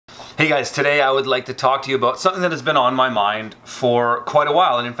Hey guys, today I would like to talk to you about something that has been on my mind for quite a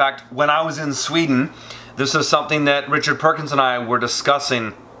while. And in fact, when I was in Sweden, this is something that Richard Perkins and I were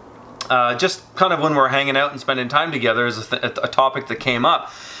discussing just kind of when we were hanging out and spending time together as a topic that came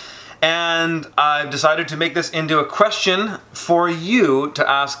up. And I've decided to make this into a question for you to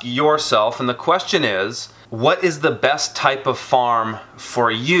ask yourself. And the question is, what is the best type of farm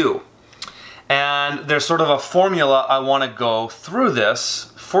for you? And there's sort of a formula I want to go through this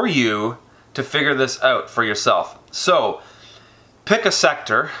for you to figure this out for yourself. So, pick a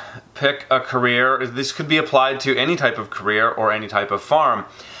sector, pick a career. This could be applied to any type of career or any type of farm.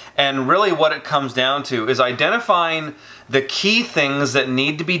 And really what it comes down to is identifying the key things that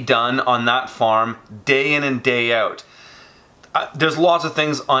need to be done on that farm day in and day out. There's lots of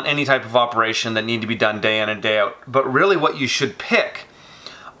things on any type of operation that need to be done day in and day out, but really what you should pick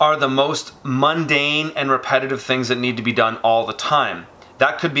are the most mundane and repetitive things that need to be done all the time.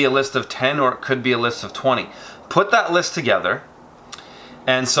 That could be a list of 10 or it could be a list of 20. Put that list together.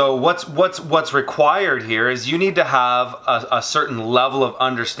 And so what's required here is you need to have a certain level of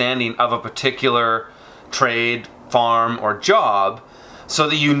understanding of a particular trade, farm, or job so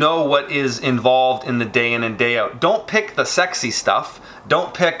that you know what is involved in the day in and day out. Don't pick the sexy stuff.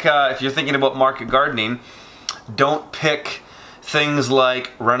 Don't pick, if you're thinking about market gardening, don't pick things like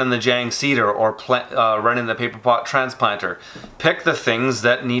running the Jang seeder or running the paper pot transplanter. Pick the things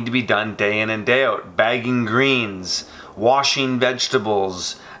that need to be done day in and day out. Bagging greens, washing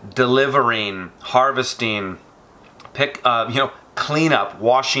vegetables, delivering, harvesting. Pick, cleanup,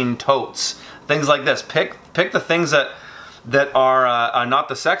 washing totes, things like this. Pick the things that are not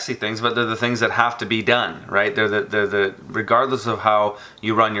the sexy things, but they're the things that have to be done, right? They're the regardless of how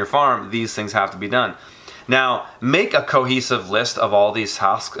you run your farm, these things have to be done. Now, make a cohesive list of all these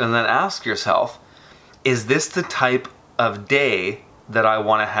tasks and then ask yourself, is this the type of day that I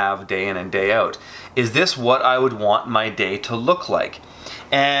want to have day in and day out? Is this what I would want my day to look like?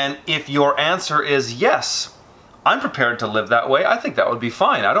 And if your answer is yes, I'm prepared to live that way, I think that would be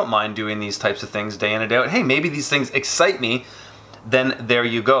fine. I don't mind doing these types of things day in and day out. Hey, maybe these things excite me. Then there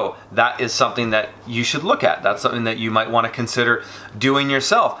you go. That is something that you should look at. That's something that you might want to consider doing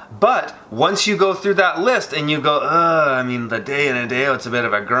yourself. But once you go through that list and you go, I mean, the day in and day out, it's a bit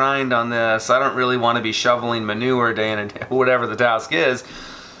of a grind on this. I don't really want to be shoveling manure day in and day out, whatever the task is.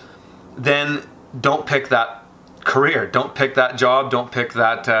 Then don't pick that career. Don't pick that job. Don't pick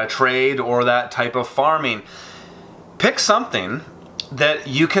that trade or that type of farming. Pick something that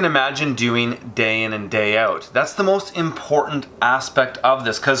you can imagine doing day in and day out. That's the most important aspect of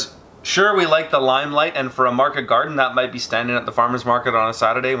this, because sure, we like the limelight, and for a market garden that might be standing at the farmer's market on a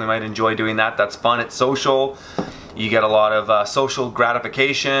Saturday. We might enjoy doing that. That's fun. It's social. You get a lot of social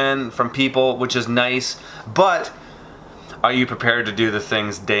gratification from people, which is nice. But are you prepared to do the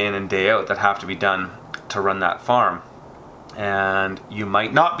things day in and day out that have to be done to run that farm? And you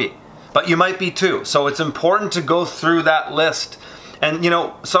might not be, but you might be too. So it's important to go through that list. And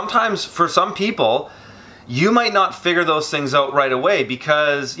sometimes for some people, you might not figure those things out right away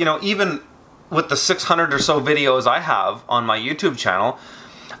because, even with the 600 or so videos I have on my YouTube channel,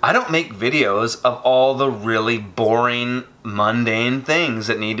 I don't make videos of all the really boring, mundane things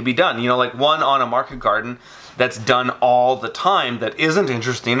that need to be done. Like one on a market garden that's done all the time that isn't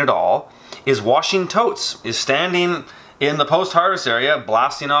interesting at all is washing totes, is standing in the post-harvest area,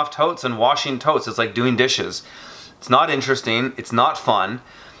 blasting off totes and washing totes. It's like doing dishes. It's not interesting, it's not fun,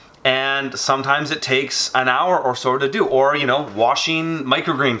 and sometimes it takes an hour or so to do. Or, washing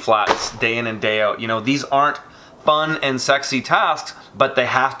microgreen flats day in and day out. These aren't fun and sexy tasks, but they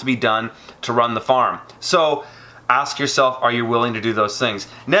have to be done to run the farm. So ask yourself, are you willing to do those things?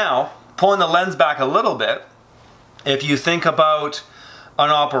 Now, pulling the lens back a little bit, if you think about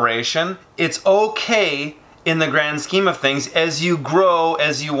an operation, it's okay in the grand scheme of things, as you grow,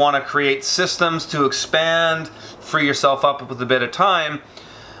 as you want to create systems to expand, free yourself up with a bit of time,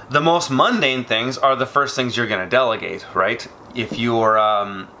 the most mundane things are the first things you're going to delegate, right? If you're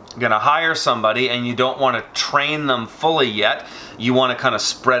going to hire somebody and you don't want to train them fully yet, you want to kind of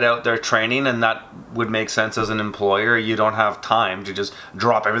spread out their training, and that would make sense as an employer. You don't have time to just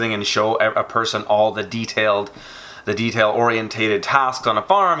drop everything and show a person all the detail-orientated tasks on a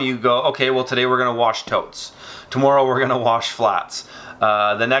farm. You go, okay, well today we're going to wash totes. Tomorrow we're going to wash flats.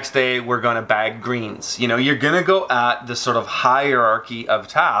 The next day we're going to bag greens. You're going to go at this sort of hierarchy of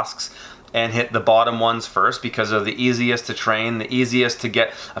tasks and hit the bottom ones first because they're the easiest to train, the easiest to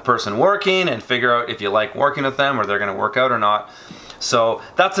get a person working and figure out if you like working with them or they're going to work out or not. So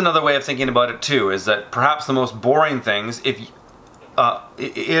that's another way of thinking about it too, is that perhaps the most boring things, if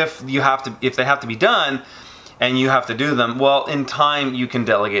they have to be done, and you have to do them, well, in time you can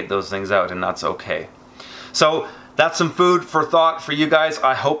delegate those things out, and that's okay. So that's some food for thought for you guys.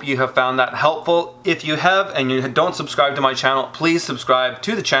 I hope you have found that helpful. If you have and you don't subscribe to my channel, please subscribe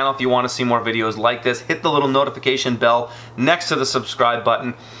to the channel if you want to see more videos like this. Hit the little notification bell next to the subscribe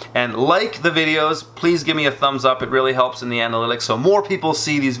button and like the videos. Please give me a thumbs up. It really helps in the analytics so more people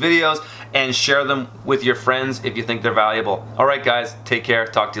see these videos, and share them with your friends if you think they're valuable. All right, guys, take care.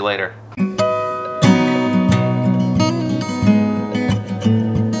 Talk to you later.